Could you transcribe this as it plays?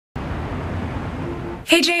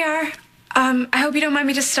Hey, JR. I hope you don't mind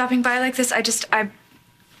me just stopping by like this.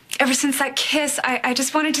 Ever since that kiss, I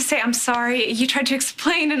just wanted to say I'm sorry. You tried to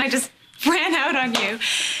explain and I just ran out on you.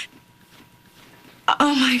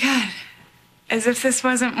 Oh my God. As if this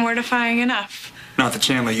wasn't mortifying enough. Not the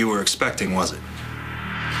Chandler you were expecting, was it?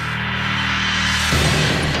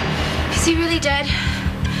 Is he really dead?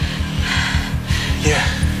 Yeah,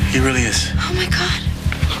 he really is. Oh my God.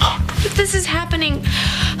 If this is happening,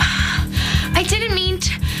 I didn't mean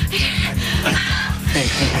to. Hey.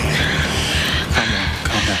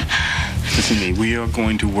 Calm down. Listen to me. We are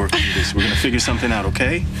going to work through this. We're going to figure something out,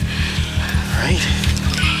 okay? All right?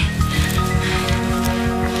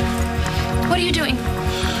 What are you doing?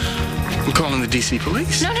 I'm calling the DC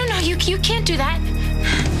police. No. You can't do that.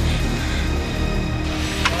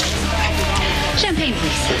 Champagne,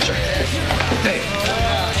 please. Hey,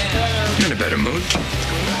 you're in a better mood.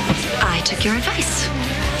 I took your advice.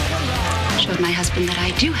 Showed my husband that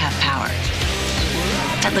I do have power.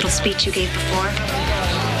 That little speech you gave before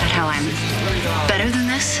about how I'm better than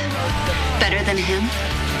this, better than him.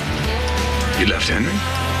 You left Henry?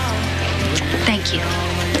 Thank you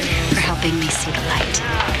for helping me see the light.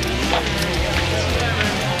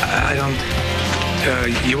 I don't...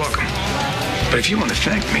 you're welcome. But if you want to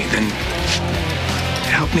thank me, then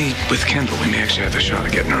help me with Kendall. We may actually have a shot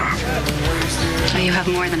at getting her off. So you have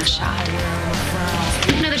more than a shot.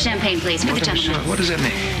 Another champagne, please, for the gentleman. What does that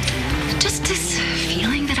mean? Just this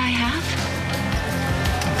feeling that I have.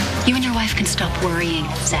 You and your wife can stop worrying,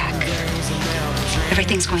 Zach.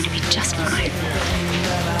 Everything's going to be just fine.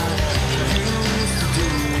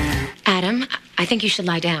 Adam, I think you should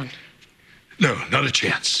lie down. No, not a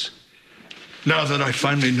chance. Now that I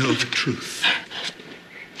finally know the truth.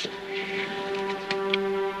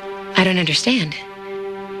 I don't understand.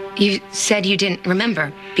 You said you didn't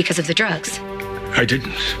remember because of the drugs. I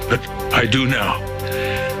didn't, but I do now.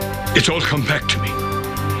 It's all come back to me.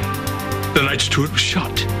 The night Stuart was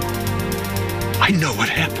shot. I know what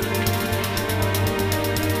happened.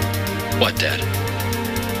 What, Dad?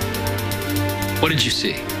 What did you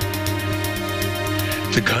see?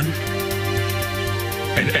 The gun?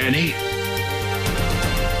 And Annie?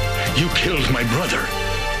 You killed my brother.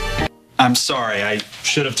 I'm sorry. I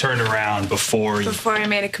should have turned around before you... Before I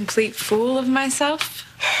made a complete fool of myself?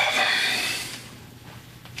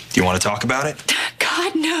 Do you want to talk about it?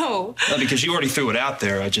 God, no. No, because you already threw it out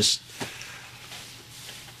there.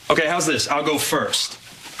 Okay, how's this? I'll go first.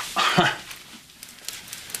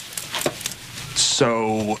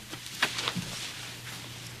 So...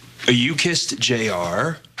 you kissed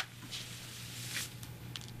JR.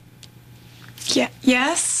 Yeah,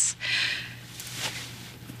 yes?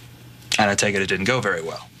 And I take it didn't go very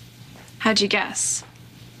well. How'd you guess?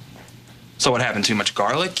 So what happened? Too much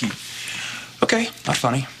garlic? Okay, not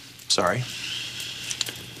funny. Sorry.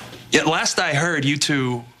 Yet last I heard, you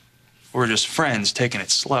two were just friends taking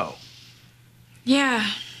it slow.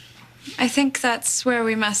 Yeah, I think that's where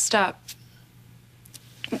we messed up.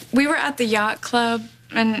 We were at the yacht club,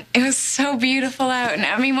 and it was so beautiful out. And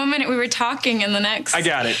I mean, one minute we were talking, and the next... I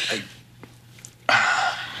got it.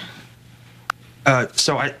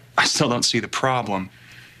 So I still don't see the problem.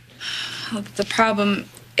 Well, the problem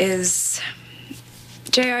is...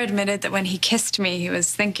 JR admitted that when he kissed me, he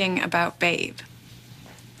was thinking about Babe.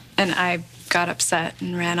 And I got upset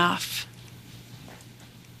and ran off.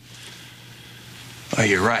 Oh,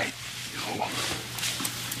 you're right.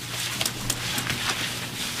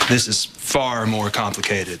 This is far more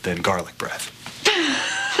complicated than garlic breath.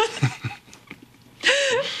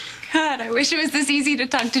 God, I wish it was this easy to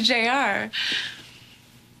talk to JR.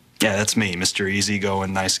 Yeah, that's me, Mr.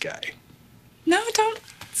 Easygoing nice guy. No, don't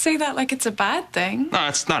say that like it's a bad thing. No,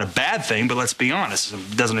 it's not a bad thing, but let's be honest.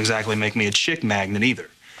 It doesn't exactly make me a chick magnet either.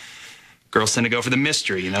 Girls tend to go for the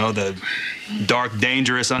mystery, you know, the dark,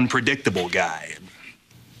 dangerous, unpredictable guy.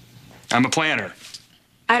 I'm a planner.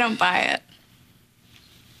 I don't buy it.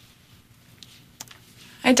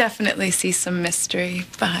 I definitely see some mystery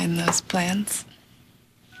behind those plans.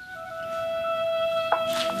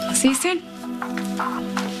 I'll see you soon.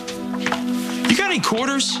 You got any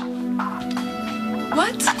quarters?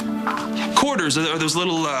 What? Quarters, are those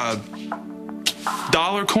little,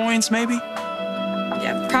 dollar coins, maybe?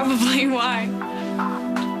 Yeah, probably. Why?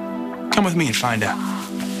 Come with me and find out.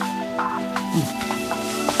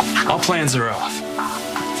 All plans are off.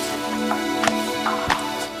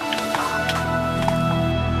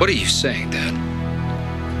 What are you saying, Dad?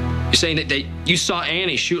 You're saying that you saw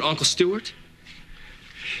Annie shoot Uncle Stuart?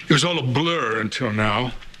 It was all a blur until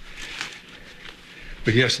now.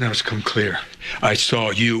 But yes, now it's come clear. I saw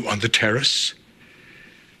you on the terrace.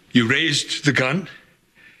 You raised the gun.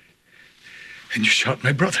 And you shot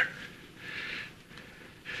my brother.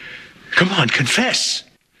 Come on, confess.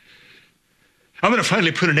 I'm gonna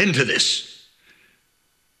finally put an end to this.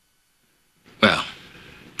 Well,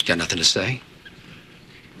 you got nothing to say?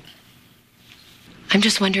 I'm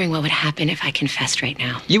just wondering what would happen if I confessed right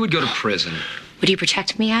now. You would go to prison. Would you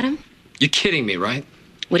protect me, Adam? You're kidding me, right?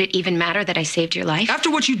 Would it even matter that I saved your life? After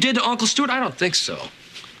what you did to Uncle Stuart, I don't think so.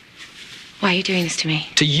 Why are you doing this to me?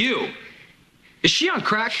 To you? Is she on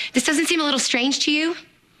crack? This doesn't seem a little strange to you?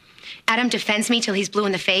 Adam defends me till he's blue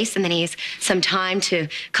in the face, and then he has some time to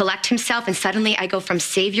collect himself, and suddenly I go from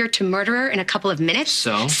savior to murderer in a couple of minutes?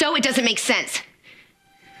 So? So it doesn't make sense.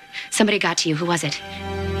 Somebody got to you. Who was it?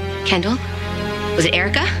 Kendall? Was it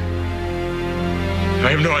Erica? I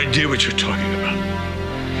have no idea what you're talking about.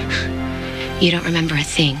 You don't remember a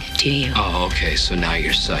thing, do you? Oh, okay, so now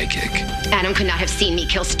you're psychic. Adam could not have seen me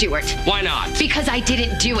kill Stuart. Why not? Because I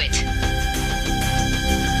didn't do it.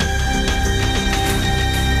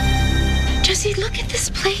 Jesse, look at this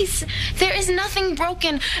place. There is nothing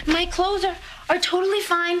broken. My clothes are totally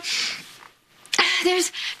fine.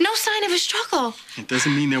 There's no sign of a struggle. It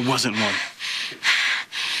doesn't mean there wasn't one.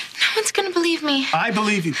 No one's gonna believe me. I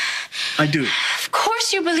believe you. I do. Of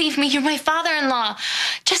course you believe me. You're my father-in-law.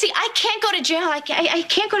 Jesse, I can't go to jail. I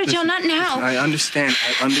can't go to jail, not now. I understand.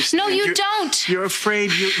 I understand. No, you don't. You're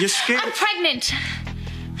afraid. You're scared. I'm pregnant.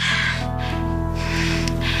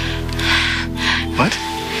 What?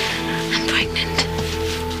 I'm pregnant.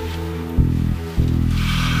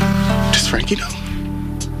 Does Frankie know?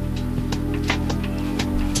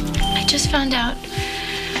 I just found out.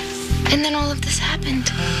 And then all of this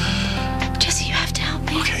happened. Jesse, you have to help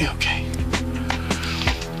me. Okay.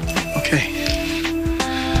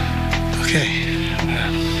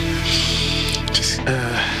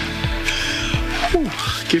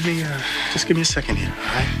 Just give me a second here, all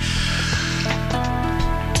right?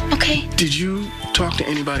 Okay. Did you talk to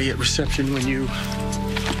anybody at reception when you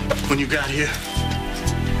got here?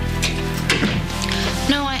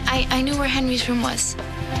 No, I knew where Henry's room was.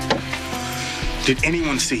 Did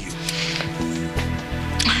anyone see you?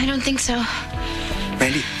 I don't think so.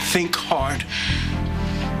 Randy, think hard.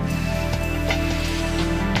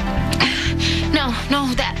 No,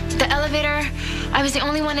 the elevator, I was the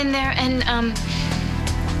only one in there, and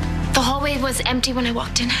the hallway was empty when I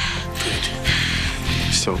walked in. Good.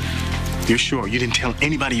 So, you're sure you didn't tell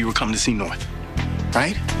anybody you were coming to see North,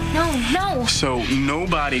 right? No. So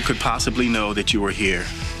nobody could possibly know that you were here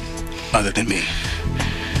other than me,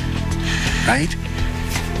 right?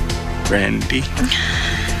 Randy?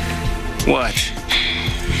 What?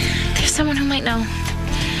 There's someone who might know.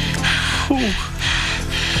 Who?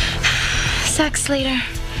 Sex later.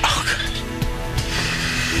 Oh, God.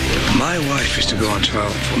 My wife is to go on trial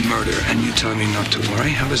for murder, and you tell me not to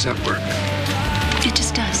worry. How does that work? It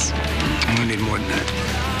just does. I'm gonna need more than that.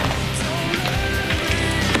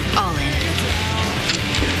 All in.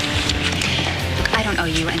 Look, I don't owe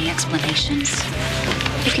you any explanations.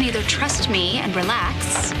 You can either trust me and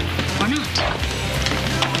relax, or not.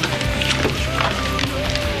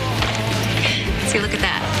 See, look at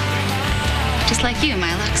that. Just like you,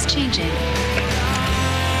 my luck's changing.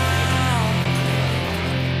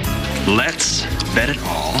 Let's bet it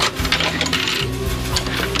all.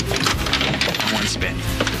 One spin.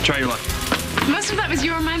 Try your luck. Most of that was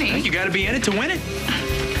your money. You gotta be in it to win it.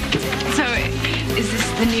 So, is this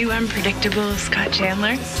the new unpredictable Scott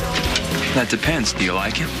Chandler? That depends. Do you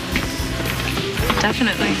like him?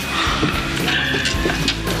 Definitely.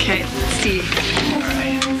 Okay, let's see. All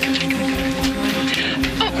right.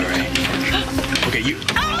 Okay, you.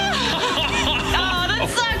 Oh, that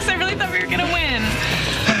sucks. I really thought we were gonna win.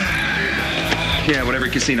 Yeah, whatever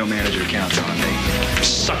casino manager counts on. They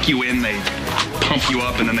suck you in, they pump you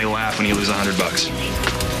up, and then they laugh when you lose $100.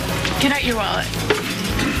 Get out your wallet.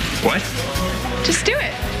 What? Just do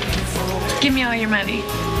it. Give me all your money.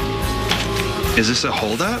 Is this a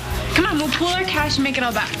holdup? Come on, we'll pool our cash and make it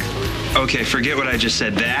all back. Okay, forget what I just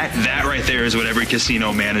said. That right there is what every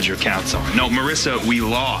casino manager counts on. No, Marissa, we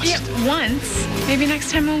lost. Yeah, once. Maybe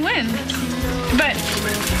next time we'll win. But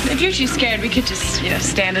if you're too scared, we could just,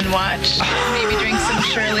 stand and watch. Maybe drink some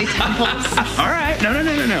Shirley Temples. All right. No.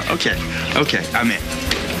 Okay, I'm in.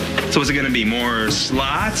 So what's it gonna be? More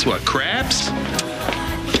slots? What, craps?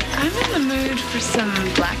 I'm in the mood for some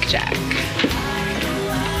blackjack.